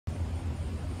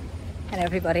Hello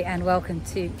everybody and welcome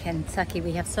to Kentucky.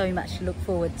 We have so much to look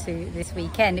forward to this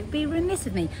weekend. It would be remiss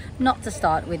of me not to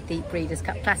start with the Breeders'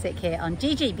 Cup Classic here on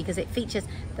GG because it features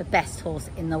the best horse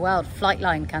in the world.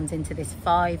 Flightline comes into this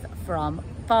 5 from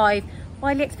 5,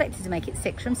 widely expected to make it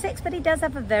 6 from 6, but he does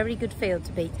have a very good field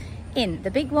to beat in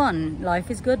the big one.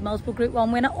 Life is Good, multiple Group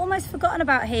 1 winner, almost forgotten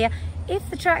about here. If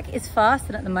the track is fast,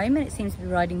 and at the moment it seems to be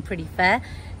riding pretty fair,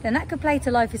 then that could play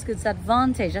to Life is Good's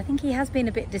advantage. I think he has been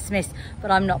a bit dismissed, but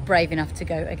I'm not brave enough to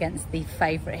go against the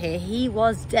favourite here. He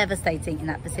was devastating in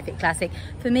that Pacific Classic.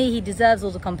 For me, he deserves all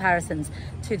the comparisons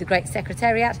to the Great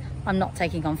Secretariat. I'm not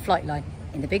taking on Flightline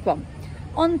in the big one.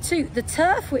 On to the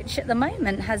turf, which at the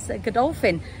moment has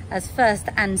Godolphin as first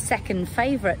and second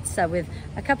favourites, with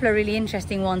a couple of really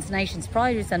interesting ones. Nations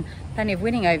Pride, who's done plenty of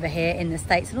winning over here in the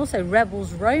States, and also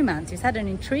Rebels Romance, who's had an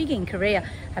intriguing career,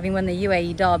 having won the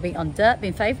UAE Derby on dirt,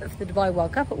 been favourite for the Dubai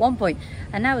World Cup at one point,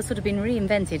 and now has sort of been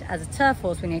reinvented as a turf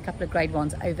horse, winning a couple of Grade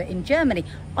 1s over in Germany.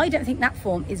 I don't think that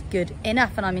form is good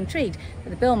enough, and I'm intrigued that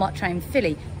the Bilmot trained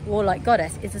filly, Warlike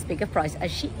Goddess, is as big a price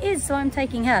as she is, so I'm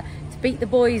taking her to beat the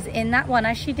boys in that one,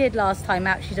 as she did last time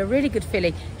out. She's a really good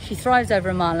filly. She thrives over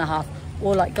a 1.5 miles.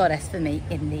 Warlike Goddess for me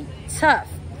in the turf.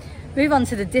 Move on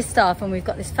to the distaff, and we've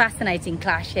got this fascinating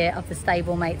clash here of the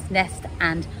stablemates Nest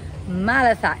and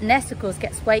Malathaat. Nest, of course,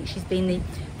 gets weight. She's been the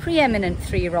preeminent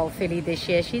 3-year-old filly this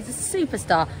year. She's a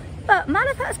superstar. But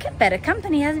Malathaat has kept better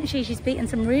company, hasn't she? She's beaten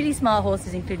some really smart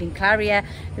horses, including Clarier,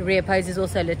 who reopposes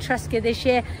also Latresca this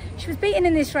year. She was beaten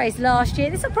in this race last year.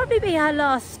 This will probably be her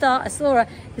last start. I saw her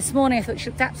this morning. I thought she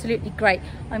looked absolutely great.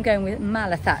 I'm going with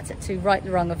Malathaat to right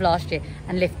the wrong of last year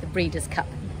and lift the Breeders' Cup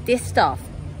distaff.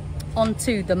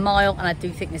 Onto the mile, and I do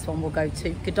think this one will go to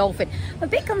Godolphin. I'm a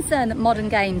bit concerned that Modern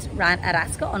Games ran at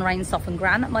Ascot on rain softened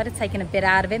ground. That might have taken a bit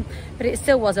out of him, but it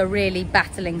still was a really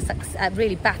battling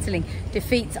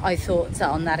defeat, I thought,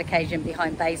 on that occasion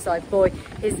behind Bayside Boy.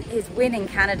 His win in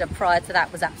Canada prior to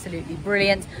that was absolutely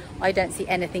brilliant. I don't see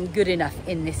anything good enough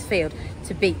in this field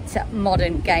to beat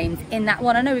Modern Games in that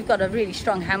one. I know we've got a really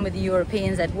strong hand with the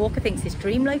Europeans. Ed Walker thinks his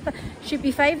Dream Loafer should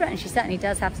be favourite, and she certainly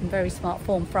does have some very smart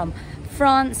form from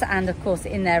France, and of course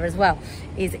in there as well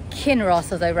is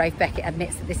Kinross, although Rafe Beckett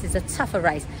admits that this is a tougher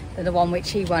race than the one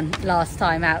which he won last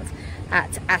time out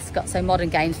at Ascot. So Modern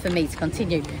Games for me to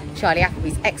continue Charlie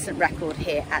Appleby's excellent record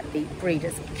here at the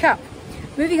Breeders' Cup.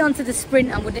 Moving on to the sprint,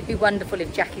 and wouldn't it be wonderful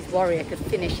if Jackie's Warrior could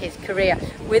finish his career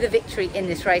with a victory in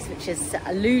this race, which has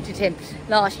eluded him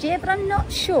last year, but I'm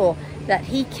not sure that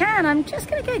he can. I'm just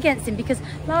going to go against him because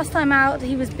last time out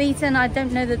he was beaten. I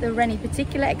don't know that there were any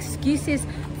particular excuses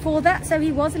for that, so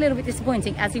he was a little bit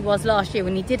disappointing, as he was last year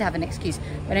when he did have an excuse,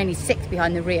 when only 6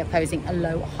 behind the rear opposing a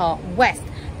Low Heart West.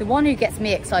 The one who gets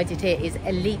me excited here is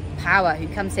Elite Power, who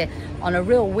comes here on a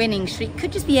real winning streak.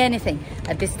 Could just be anything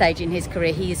at this stage in his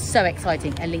career. He is so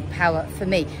exciting. Elite Power for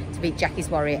me to beat Jackie's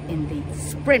Warrior in the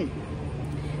sprint.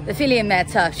 The filly and mare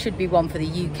turf should be one for the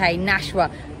UK.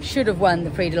 Nashwa should have won the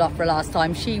Prix de l'Opera last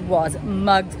time. She was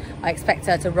mugged. I expect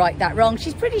her to right that wrong.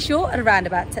 She's pretty short at around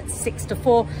about 6 to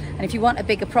 4. And if you want a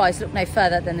bigger price, look no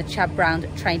further than the Chad Brown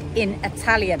trained in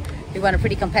Italian, who won a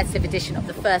pretty competitive edition of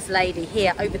the First Lady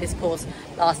here over this course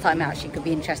last time out. She could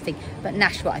be interesting, but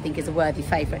Nashwa I think is a worthy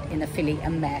favourite in the filly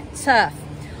and mare turf.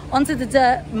 Onto the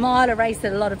dirt mile, a race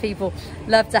that a lot of people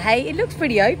love to hate. It looks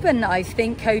pretty open. I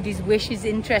think Cody's Wish is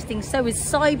interesting. So is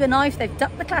Cyberknife. They've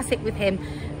ducked the classic with him.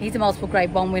 He's a multiple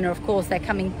Grade 1 winner, of course. They're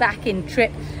coming back in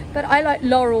trip. But I like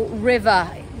Laurel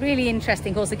River. Really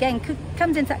interesting horse. Again,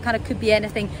 comes into that kind of could be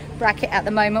anything bracket at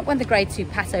the moment. Won the Grade 2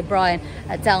 Pat O'Brien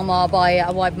at Del Mar by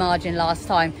a wide margin last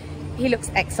time. He looks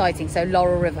exciting. So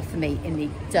Laurel River for me in the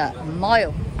dirt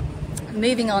mile.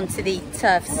 Moving on to the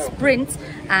turf sprint,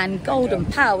 and Golden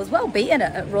Pal was well beaten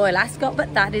at Royal Ascot,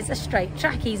 but that is a straight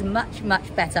track. He's much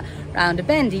better round a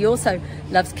bend. He also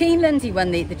loves Keeneland. He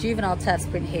won the juvenile turf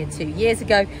sprint here 2 years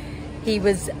ago. He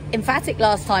was emphatic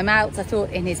last time out. I thought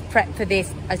in his prep for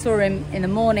this, I saw him in the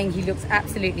morning. He looks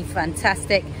absolutely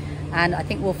fantastic, and I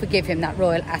think we'll forgive him that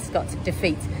Royal Ascot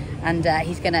defeat, and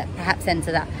he's going to perhaps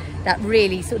enter that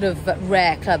really sort of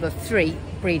rare club of 3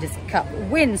 Breeders' Cup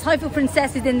wins. Highfield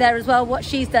Princess is in there as well. What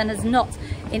she's done has not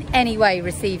in any way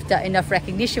received enough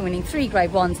recognition, winning 3 Grade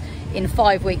 1s in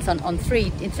 5 weeks in three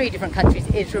different countries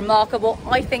is remarkable.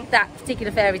 I think that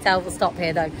particular fairy tale will stop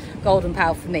here though. Golden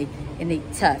Pal for me in the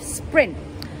turf sprint.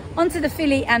 Onto the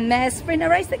filly and mare sprint, a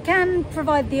race that can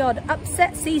provide the odd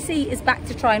upset. CC is back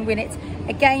to try and win it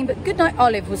again, but Goodnight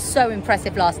Olive was so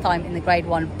impressive last time in the Grade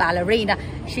 1 Ballerina.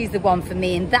 She's the one for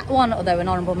me in that one, although an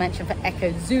honourable mention for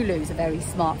Echo Zulu, who's a very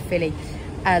smart filly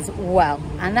as well.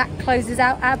 And that closes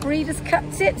out our Breeders' Cup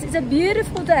tips. It's a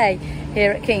beautiful day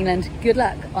here at Keeneland. Good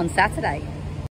luck on Saturday.